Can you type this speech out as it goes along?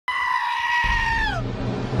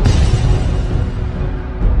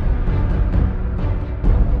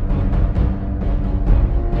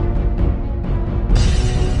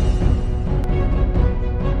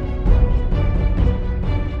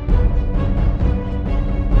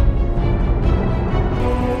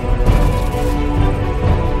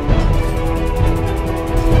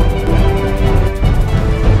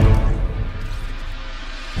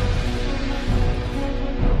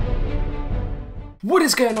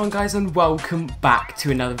What is going on, guys, and welcome back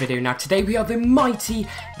to another video. Now today we are the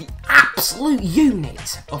absolute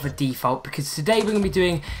unit of a default, because today we're going to be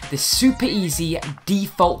doing this super easy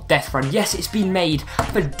default death run. Yes, it's been made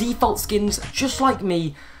for default skins just like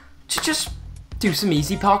me to just do some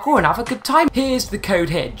easy parkour and have a good time. Here's the code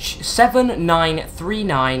here,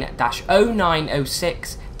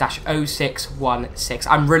 7939-0906-0616.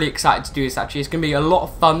 I'm really excited to do this actually. It's going to be a lot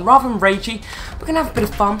of fun, rather than ragey. We're going to have a bit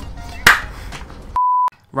of fun.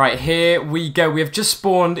 Right, here we go. We have just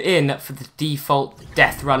spawned in for the default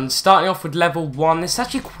death run. Starting off with level 1. This is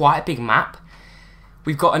actually quite a big map.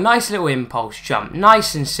 We've got a nice little impulse jump.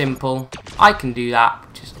 Nice and simple. I can do that,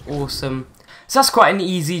 which is awesome. So that's quite an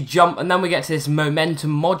easy jump. And then we get to this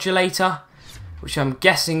momentum modulator, which I'm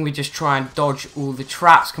guessing we just try and dodge all the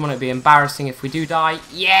traps. Come on, it'd be embarrassing if we do die.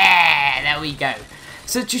 Yeah, there we go.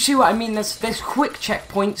 So do you see what I mean? There's quick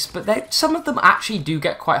checkpoints, but some of them actually do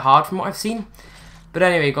get quite hard from what I've seen. But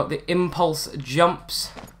anyway, you've got the impulse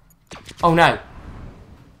jumps. Oh no.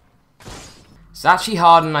 It's actually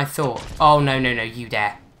harder than I thought. Oh no, no, no, you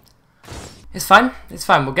dare. It's fine, it's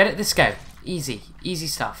fine. We'll get it this go. Easy, easy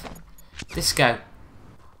stuff. This go.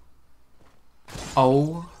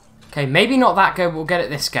 Oh. Okay, maybe not that go, but we'll get it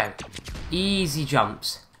this go. Easy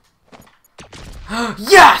jumps.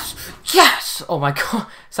 Yes! Yes! Oh my god.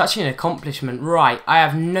 It's actually an accomplishment. Right, I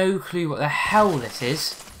have no clue what the hell this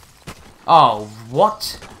is. Oh,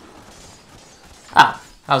 what? Oh,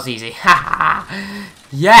 that was easy.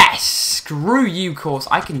 Yes! Screw you, course.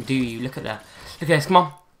 I can do you. Look at this. Come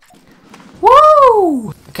on.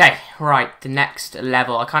 Woo! Okay, right. The next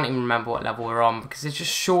level. I can't even remember what level we're on because it's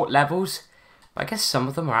just short levels. But I guess some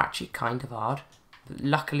of them are actually kind of hard. But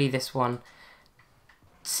luckily, this one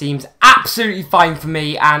seems absolutely fine for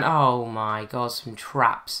me. And oh my god, some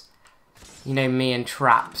traps. You know me and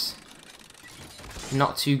traps.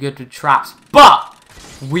 Not too good with traps, but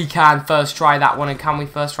we can first try that one. And can we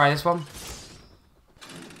first try this one?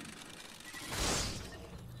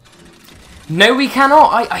 No, we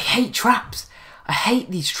cannot. I hate traps. I hate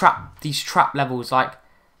these trap levels. Like,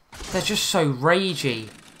 they're just so ragey.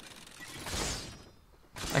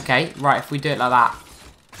 Okay, right. If we do it like that.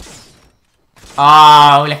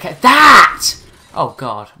 Oh, look at that! Oh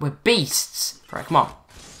god, we're beasts. Right, come on.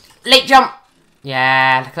 Late jump.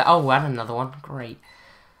 Yeah, look at that. Oh, and another one. Great.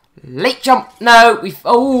 Late jump. No,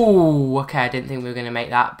 oh, okay, I didn't think we were going to make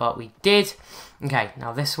that, but we did. Okay,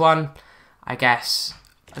 now this one, I guess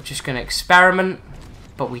I'm just going to experiment,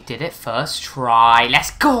 but we did it first try. Let's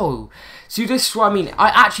go. So this is what I mean. I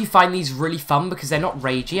actually find these really fun because they're not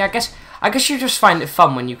ragey. I guess you just find it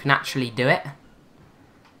fun when you can actually do it.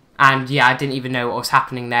 And yeah, I didn't even know what was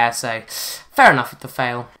happening there, so fair enough with the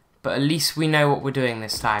fail. But at least we know what we're doing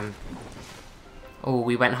this time. Oh,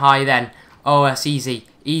 we went high then. Oh, that's easy.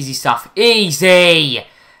 Easy stuff. Easy!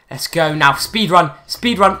 Let's go now. Speed run.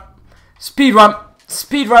 Speed run. Speed run.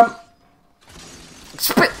 Speed run.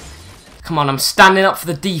 Come on, I'm standing up for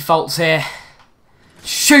the defaults here.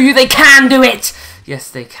 Show you they can do it!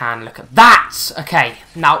 Yes, they can. Look at that! Okay,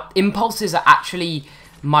 now, impulses are actually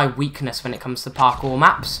my weakness when it comes to parkour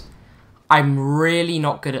maps. I'm really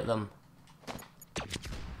not good at them.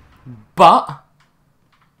 But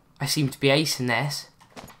I seem to be acing this.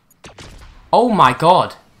 Oh my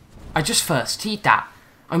god. I just first teed that.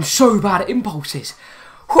 I'm so bad at impulses.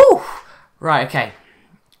 Whew. Right, okay.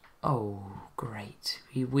 Oh, great.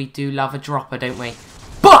 We do love a dropper, don't we?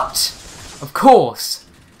 But, of course,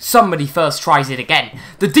 somebody first tries it again.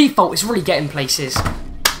 The default is really getting places.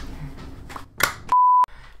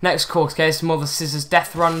 Next course, okay, some more of the scissors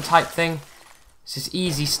death run type thing. This is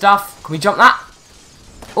easy stuff. Can we jump that?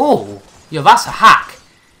 Oh, yo, that's a hack.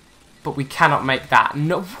 But we cannot make that.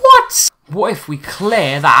 No, what? What if we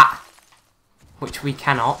clear that? Which we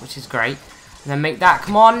cannot, which is great. And then make that.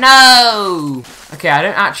 Come on, no! Okay, I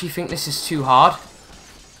don't actually think this is too hard.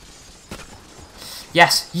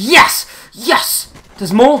 Yes, yes, yes!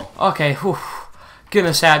 There's more? Okay, whew.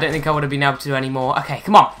 Gonna say, I don't think I would have been able to do any more. Okay,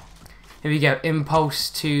 come on. Here we go. Impulse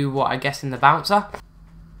to what I guess in the bouncer.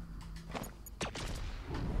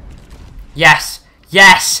 Yes,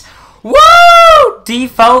 yes! Woo!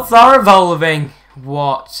 Defaults are evolving.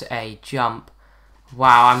 What a jump.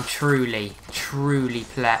 Wow, I'm truly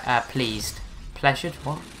pleased. Pleasured?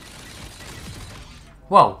 What?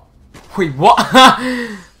 Whoa. Wait, what?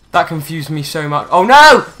 That confused me so much. Oh,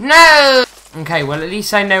 no! No! Okay, well, at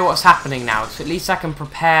least I know what's happening now. So at least I can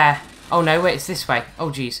prepare. Oh, no, wait, it's this way. Oh,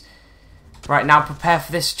 jeez. Right, now prepare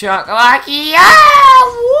for this jump. Like, yeah!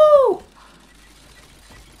 Woo!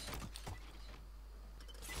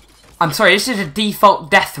 I'm sorry, this is a default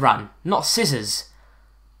death run, not scissors.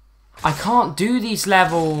 I can't do these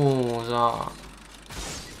levels. Oh.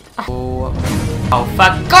 Oh,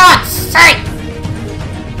 for God's sake!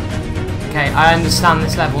 Okay, I understand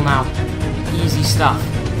this level now. Easy stuff.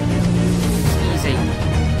 Easy.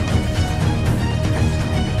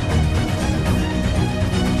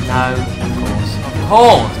 No, of course. Of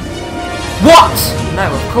course! What? No,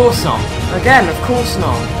 of course not. Again, of course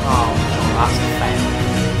not. Oh, that's a fail.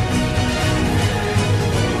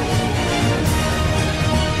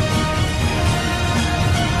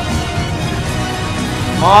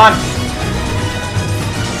 Come on!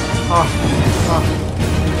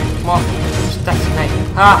 Come on, just detonate.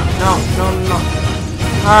 No.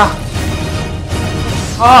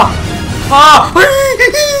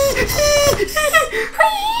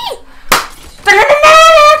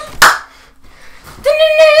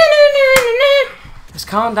 Just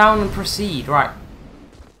calm down and proceed, right.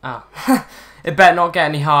 Oh. It better not get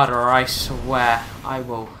any harder or I swear I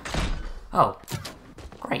will. Oh.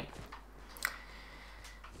 Great.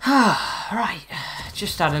 Right.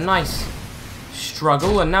 Just had a nice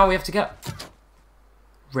struggle and now we have to get...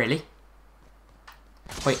 Really?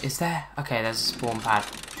 Wait, is there? Okay, there's a spawn pad.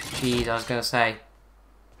 Jeez, I was gonna say.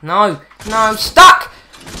 No, I'm stuck!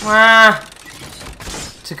 Ah.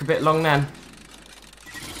 Took a bit long then.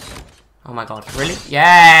 Oh my god, really?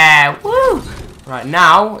 Yeah! Woo! Right,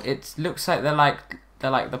 now it looks like they're like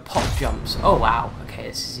the pop jumps. Oh wow, okay,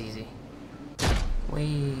 this is easy.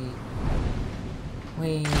 Wee.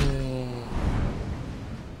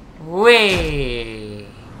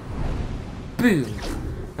 Boom.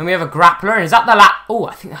 And we have a grappler, and is that the last? Oh,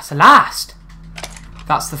 I think that's the last.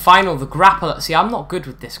 That's the final, the grappler. See, I'm not good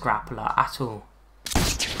with this grappler at all.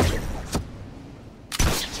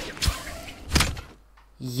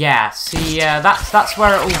 Yeah, see, that's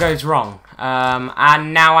where it all goes wrong.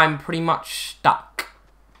 And now I'm pretty much stuck.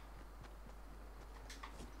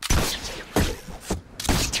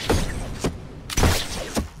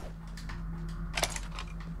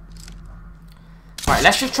 Right,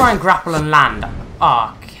 let's just try and grapple and land.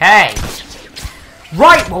 Okay.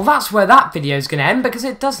 Right, well that's where that video is going to end because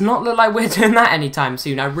it does not look like we're doing that anytime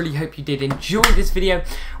soon. I really hope you did enjoy this video.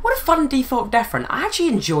 What a fun default death run. I actually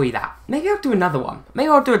enjoy that. Maybe I'll do another one. Maybe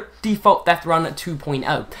I'll do a default death run at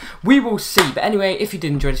 2.0. We will see. But anyway, if you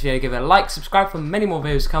did enjoy this video, give it a like, subscribe for many more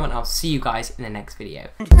videos to come, and I'll see you guys in the next video.